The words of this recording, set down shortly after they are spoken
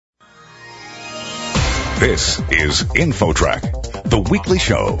This is InfoTrack, the weekly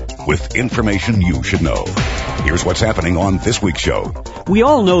show with information you should know. Here's what's happening on this week's show. We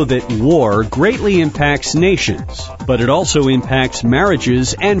all know that war greatly impacts nations, but it also impacts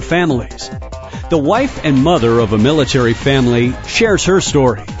marriages and families. The wife and mother of a military family shares her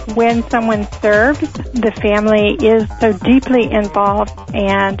story. When someone serves, the family is so deeply involved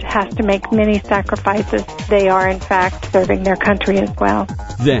and has to make many sacrifices. They are, in fact, serving their country as well.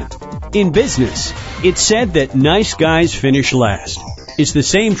 Then, in business, it's said that nice guys finish last. Is the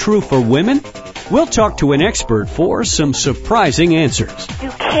same true for women? We'll talk to an expert for some surprising answers. You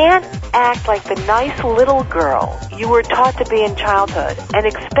can't act like the nice little girl you were taught to be in childhood and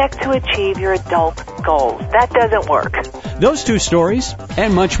expect to achieve your adult goals. That doesn't work. Those two stories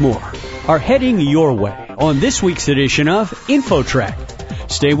and much more are heading your way on this week's edition of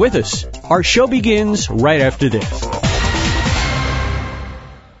InfoTrack. Stay with us. Our show begins right after this.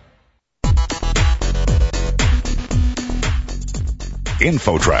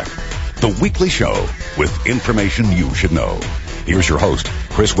 InfoTrack, the weekly show with information you should know. Here's your host,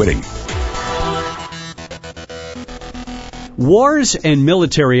 Chris Whitting. Wars and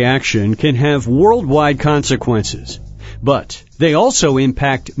military action can have worldwide consequences, but they also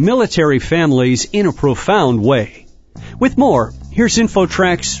impact military families in a profound way. With more, here's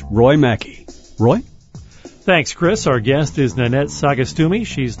InfoTrack's Roy Mackey. Roy? Thanks, Chris. Our guest is Nanette Sagastumi.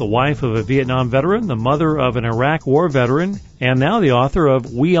 She's the wife of a Vietnam veteran, the mother of an Iraq War veteran, and now the author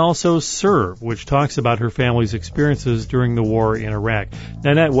of We Also Serve, which talks about her family's experiences during the war in Iraq.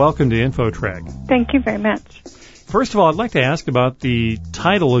 Nanette, welcome to InfoTrack. Thank you very much. First of all, I'd like to ask about the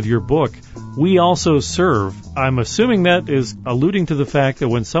title of your book, We Also Serve. I'm assuming that is alluding to the fact that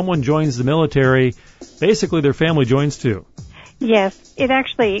when someone joins the military, basically their family joins too. Yes, it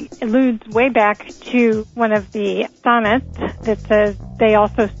actually alludes way back to one of the sonnets that says, they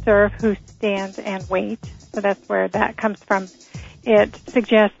also serve who stand and wait. So that's where that comes from. It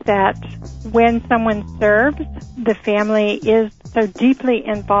suggests that when someone serves, the family is so deeply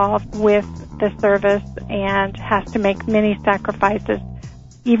involved with the service and has to make many sacrifices.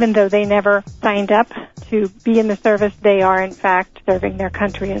 Even though they never signed up to be in the service, they are in fact serving their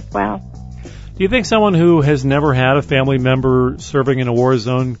country as well. Do you think someone who has never had a family member serving in a war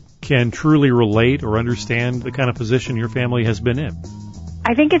zone can truly relate or understand the kind of position your family has been in?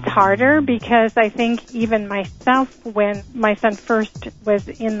 I think it's harder because I think even myself, when my son first was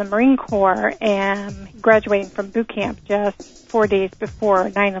in the Marine Corps and graduating from boot camp just 4 days before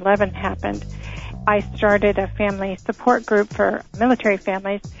 9/11 happened, I started a family support group for military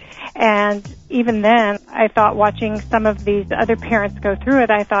families. And even then, I thought watching some of these other parents go through it,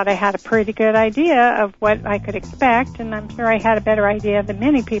 I thought I had a pretty good idea of what I could expect, and I'm sure I had a better idea than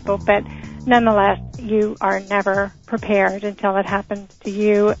many people, but nonetheless, you are never prepared until it happens to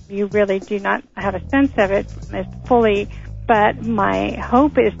you. You really do not have a sense of it as fully, but my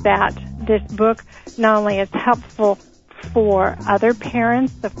hope is that this book not only is helpful for other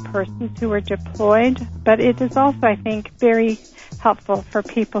parents of persons who are deployed, but it is also, I think, very helpful for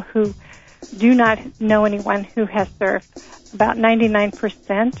people who do not know anyone who has served. About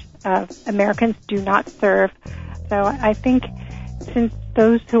 99% of Americans do not serve. So I think since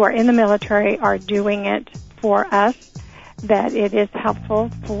those who are in the military are doing it for us, that it is helpful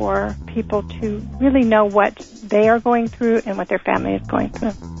for people to really know what they are going through and what their family is going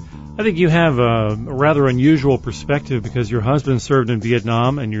through. I think you have a rather unusual perspective because your husband served in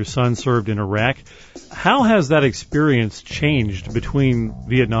Vietnam and your son served in Iraq. How has that experience changed between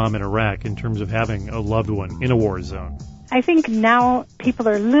Vietnam and Iraq in terms of having a loved one in a war zone? I think now people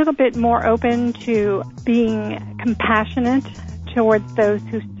are a little bit more open to being compassionate towards those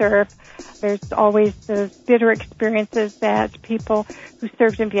who serve. There's always those bitter experiences that people who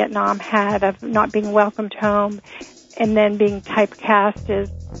served in Vietnam had of not being welcomed home and then being typecast as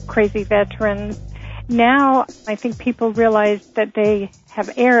crazy veterans. Now, I think people realize that they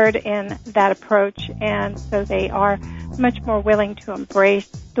have erred in that approach, and so they are much more willing to embrace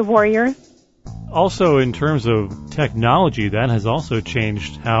the warriors. Also, in terms of technology, that has also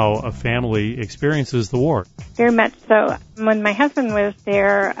changed how a family experiences the war. Very much so. When my husband was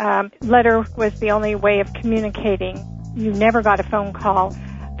there, letter was the only way of communicating. You never got a phone call.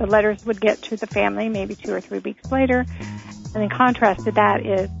 The letters would get to the family maybe 2 or 3 weeks later. And in contrast to that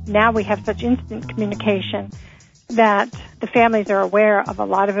is now we have such instant communication that the families are aware of a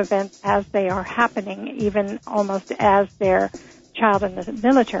lot of events as they are happening, even almost as their child in the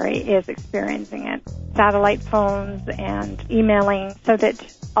military is experiencing it. Satellite phones and emailing, so that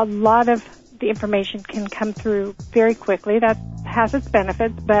a lot of the information can come through very quickly. That has its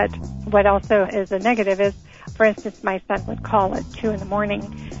benefits, but what also is a negative is, for instance, my son would call at 2 in the morning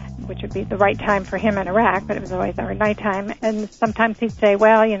which would be the right time for him in Iraq, but it was always our nighttime. And sometimes he'd say,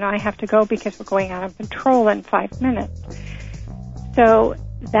 well, I have to go because we're going out on patrol in 5 minutes. So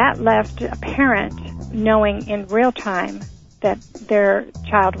that left a parent knowing in real time that their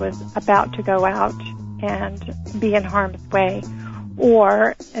child was about to go out and be in harm's way.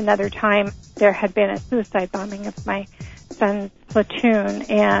 Or another time, there had been a suicide bombing of my son's platoon,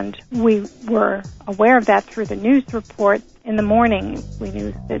 and we were aware of that through the news reports. In the morning, we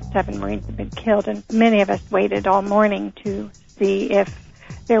knew that 7 Marines had been killed, and many of us waited all morning to see if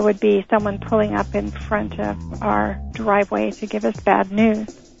there would be someone pulling up in front of our driveway to give us bad news.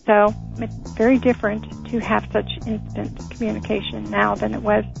 So it's very different to have such instant communication now than it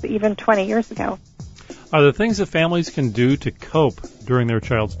was even 20 years ago. Are there things that families can do to cope during their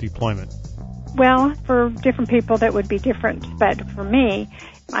child's deployment? Well, for different people that would be different, but for me,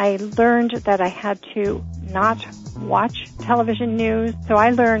 I learned that I had to not watch television news, so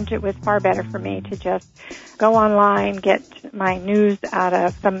I learned it was far better for me to just go online, get my news out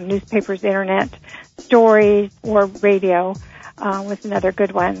of some newspapers, internet, stories, or radio. Was another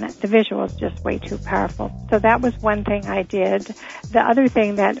good one. The visual is just way too powerful. So that was one thing I did. The other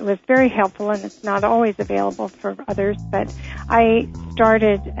thing that was very helpful, and it's not always available for others, but I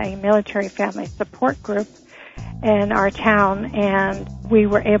started a military family support group in our town, and we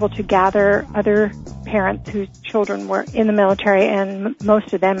were able to gather other parents whose children were in the military, and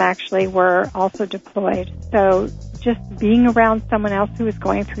most of them actually were also deployed. So just being around someone else who was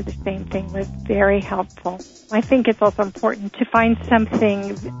going through the same thing was very helpful. I think it's also important to find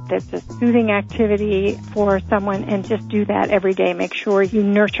something that's a soothing activity for someone and just do that every day. Make sure you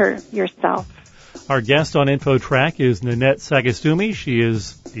nurture yourself. Our guest on InfoTrack is Nanette Sagastumi. She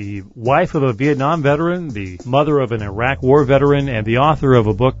is the wife of a Vietnam veteran, the mother of an Iraq War veteran, and the author of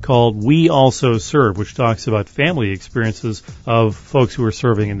a book called We Also Serve, which talks about family experiences of folks who are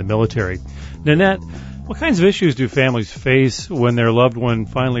serving in the military. Nanette, what kinds of issues do families face when their loved one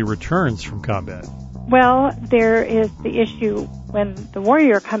finally returns from combat? Well, there is the issue when the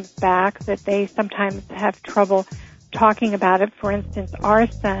warrior comes back that they sometimes have trouble talking about it. For instance,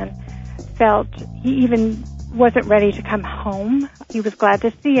 our son felt he even wasn't ready to come home. He was glad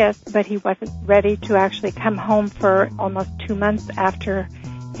to see us, but he wasn't ready to actually come home for almost 2 months after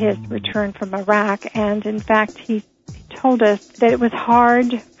his return from Iraq. And in fact, he told us that it was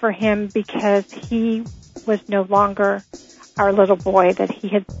hard for him because he was no longer our little boy, that he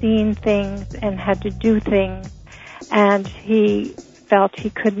had seen things and had to do things, and he felt he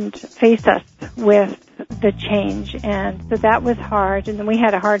couldn't face us with the change. And so that was hard, and then we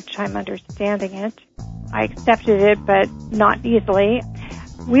had a hard time understanding it. I accepted it, but not easily.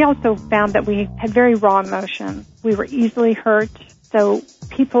 We also found that we had very raw emotions. We were easily hurt, so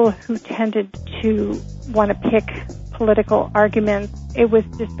people who tended to want to pick political arguments, it was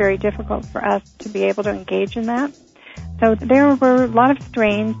just very difficult for us to be able to engage in that. So there were a lot of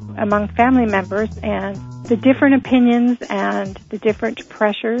strains among family members, and the different opinions and the different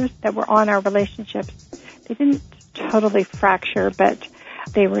pressures that were on our relationships, they didn't totally fracture, but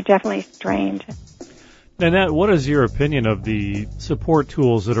they were definitely strained. Nanette, what is your opinion of the support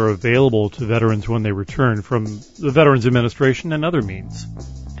tools that are available to veterans when they return from the Veterans Administration and other means?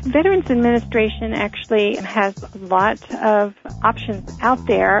 Veterans Administration actually has a lot of options out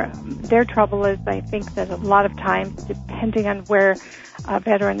there. Their trouble is, I think, that a lot of times, depending on where a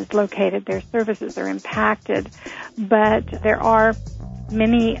veteran is located, their services are impacted. But there are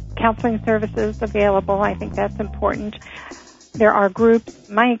many counseling services available. I think that's important. There are groups.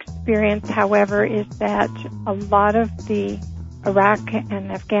 My experience, however, is that a lot of the Iraq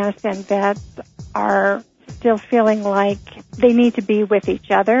and Afghanistan vets are still feeling like they need to be with each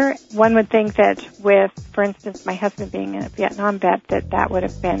other. One would think that with, for instance, my husband being a Vietnam vet, that would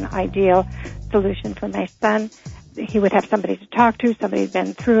have been an ideal solution for my son. He would have somebody to talk to, somebody who's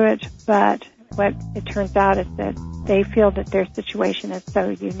been through it, but what it turns out is that they feel that their situation is so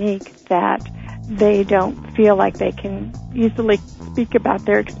unique that they don't feel like they can easily speak about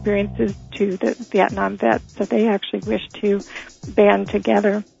their experiences to the Vietnam vets, so they actually wish to band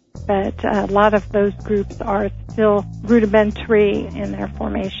together. But a lot of those groups are still rudimentary in their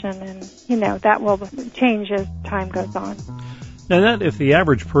formation, and, that will change as time goes on. Now, if the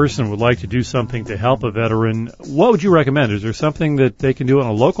average person would like to do something to help a veteran, what would you recommend? Is there something that they can do on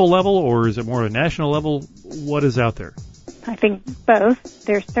a local level, or is it more at a national level? What is out there? I think both.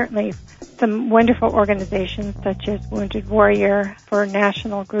 There's certainly some wonderful organizations such as Wounded Warrior for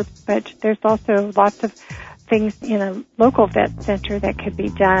national groups, but there's also lots of things in a local vet center that could be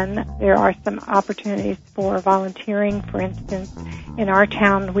done. There are some opportunities for volunteering. For instance, in our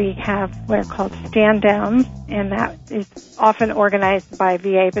town we have what are called stand-downs, and that is often organized by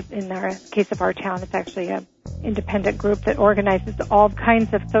VA, but in the case of our town it's actually an independent group that organizes all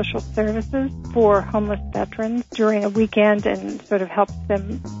kinds of social services for homeless veterans during a weekend and sort of helps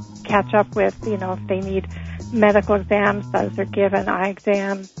them catch up with, if they need medical exams, those are given, eye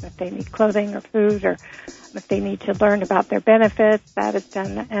exams, if they need clothing or food, or if they need to learn about their benefits, that is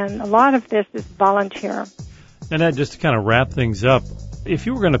done. And a lot of this is volunteer. And just to kind of wrap things up, if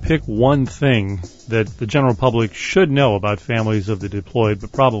you were going to pick one thing that the general public should know about families of the deployed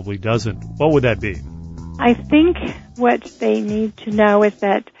but probably doesn't, what would that be? I think what they need to know is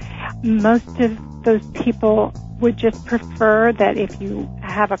that most of those people would just prefer that if you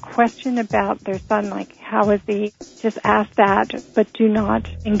have a question about their son, like how is he, just ask that, but do not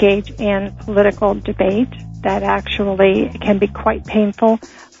engage in political debate. That actually can be quite painful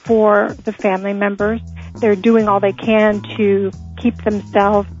for the family members. They're doing all they can to keep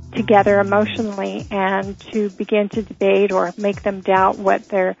themselves together emotionally and to begin to debate or make them doubt what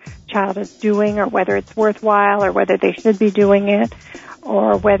their child is doing or whether it's worthwhile or whether they should be doing it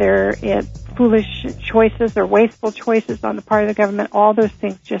or whether it's foolish choices or wasteful choices on the part of the government. All those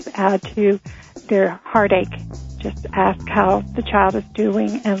things just add to their heartache. Just ask how the child is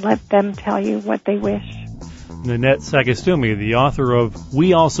doing and let them tell you what they wish. Nanette Sagastumi, the author of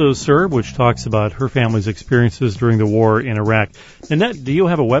We Also Serve, which talks about her family's experiences during the war in Iraq. Nanette, do you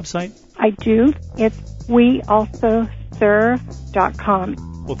have a website? I do. It's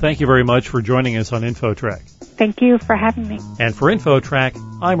wealsoserve.com. Well, thank you very much for joining us on InfoTrack. Thank you for having me. And for InfoTrack,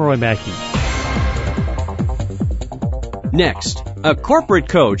 I'm Roy Mackey. Next, a corporate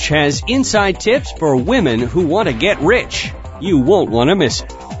coach has inside tips for women who want to get rich. You won't want to miss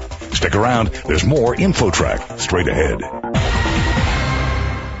it. Stick around. There's more InfoTrack straight ahead.